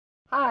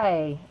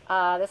Hi,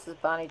 this is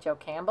Jo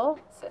Campbell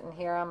sitting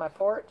here on my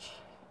porch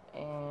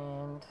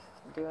and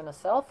doing a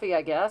selfie,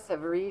 I guess,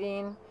 of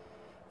reading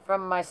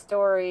from my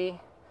story,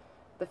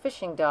 The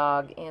Fishing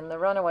Dog, in the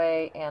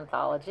Runaway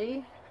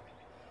anthology.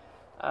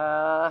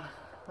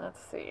 Let's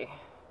see.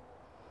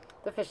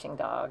 The Fishing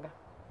Dog.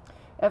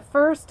 At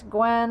first,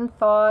 Gwen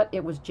thought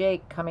it was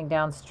Jake coming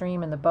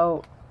downstream in the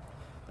boat,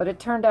 but it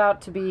turned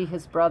out to be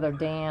his brother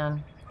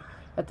Dan.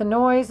 At the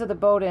noise of the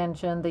boat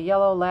engine, the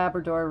yellow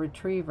Labrador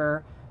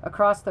retriever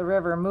across the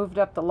river moved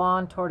up the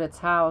lawn toward its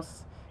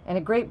house, and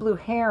a great blue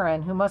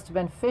heron, who must have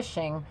been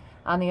fishing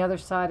on the other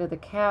side of the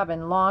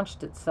cabin,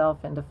 launched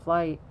itself into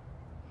flight.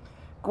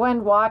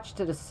 Gwen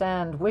watched it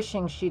ascend,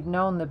 wishing she'd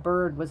known the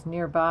bird was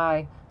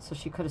nearby so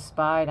she could have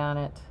spied on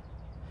it.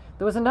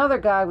 There was another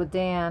guy with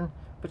Dan,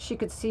 but she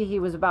could see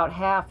he was about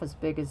half as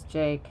big as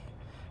Jake.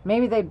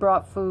 Maybe they'd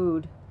brought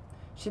food.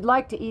 She'd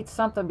like to eat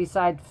something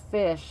besides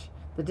fish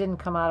that didn't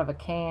come out of a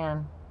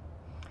can.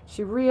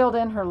 She reeled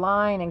in her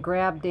line and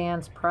grabbed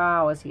Dan's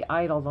prow as he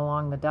idled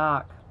along the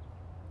dock.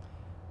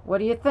 "What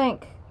do you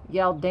think?"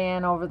 yelled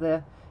Dan over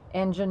the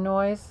engine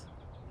noise.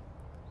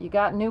 "You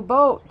got a new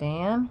boat,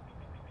 Dan."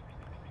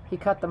 He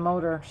cut the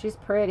motor. "She's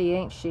pretty,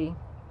 ain't she?"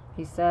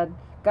 he said.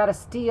 "Got a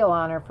steal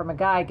on her from a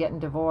guy getting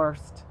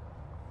divorced."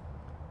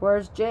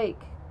 "Where's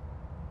Jake?"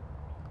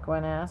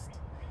 Gwen asked.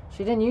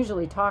 She didn't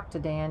usually talk to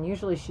Dan.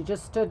 Usually she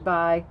just stood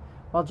by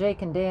while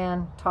Jake and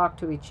Dan talked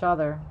to each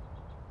other.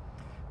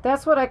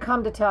 "That's what I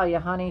come to tell you,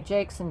 honey.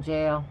 Jake's in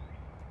jail."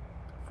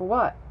 "For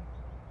what?"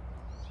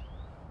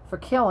 "For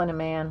killing a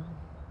man."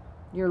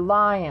 "You're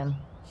lying,"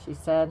 she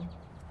said.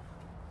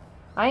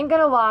 "I ain't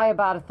gonna lie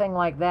about a thing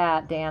like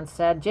that," Dan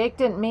said. "Jake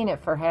didn't mean it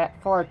for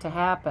it to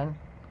happen."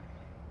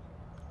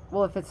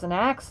 "Well, if it's an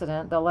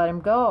accident, they'll let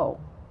him go,"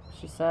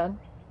 she said.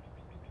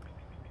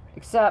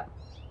 "Except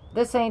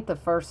this ain't the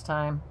first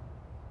time."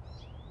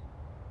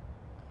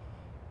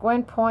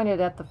 Gwen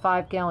pointed at the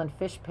 5-gallon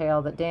fish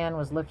pail that Dan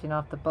was lifting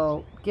off the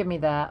boat. "Give me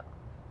that."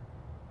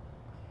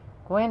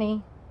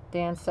 "Gwenny,"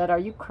 Dan said, "are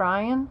you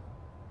crying?"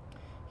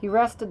 He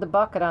rested the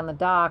bucket on the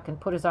dock and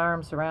put his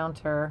arms around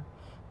her.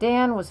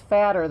 Dan was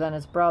fatter than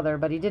his brother,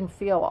 but he didn't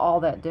feel all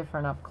that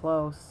different up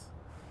close.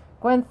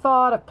 Gwen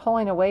thought of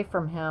pulling away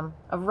from him,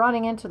 of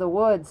running into the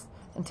woods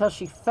until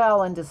she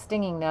fell into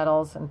stinging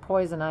nettles and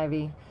poison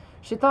ivy.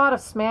 She thought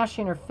of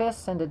smashing her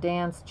fists into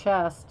Dan's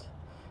chest.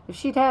 If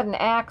she'd had an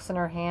axe in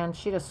her hand,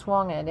 she'd have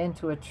swung it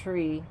into a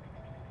tree.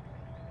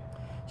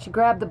 She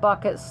grabbed the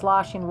bucket,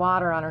 sloshing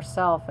water on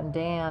herself and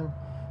Dan.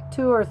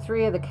 2 or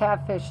 3 of the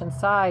catfish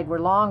inside were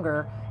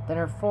longer than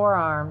her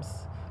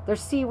forearms. Their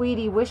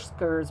seaweedy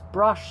whiskers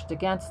brushed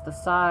against the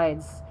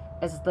sides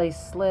as they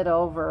slid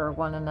over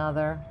one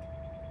another.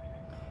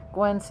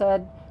 Gwen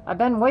said, "I've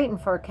been waiting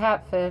for a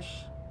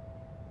catfish."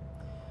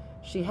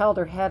 She held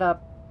her head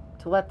up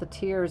to let the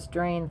tears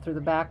drain through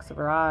the backs of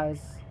her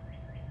eyes.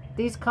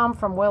 "These come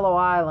from Willow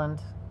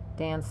Island,"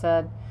 Dan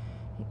said.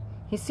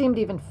 He seemed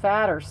even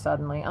fatter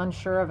suddenly,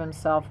 unsure of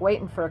himself,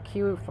 waiting for a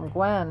cue from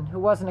Gwen, who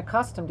wasn't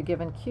accustomed to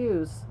giving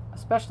cues,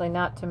 especially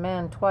not to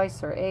men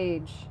twice her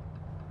age.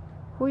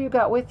 "Who you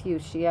got with you?"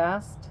 she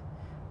asked.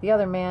 The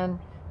other man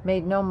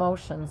made no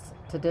motions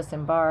to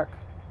disembark.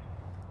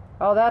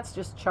 "Oh, that's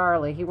just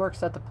Charlie. He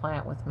works at the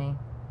plant with me."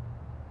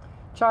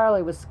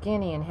 Charlie was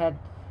skinny and had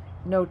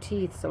no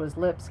teeth, so his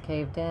lips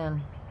caved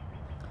in.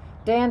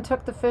 Dan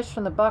took the fish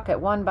from the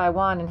bucket one by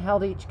one and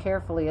held each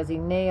carefully as he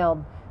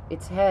nailed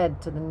its head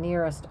to the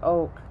nearest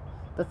oak.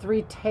 The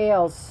 3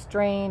 tails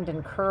strained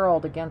and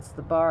curled against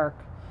the bark.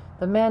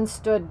 The men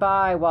stood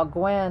by while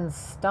Gwen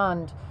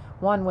stunned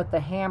one with the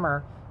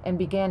hammer and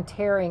began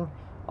tearing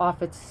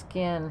off its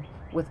skin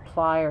with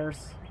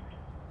pliers.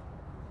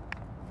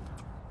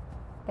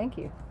 Thank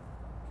you.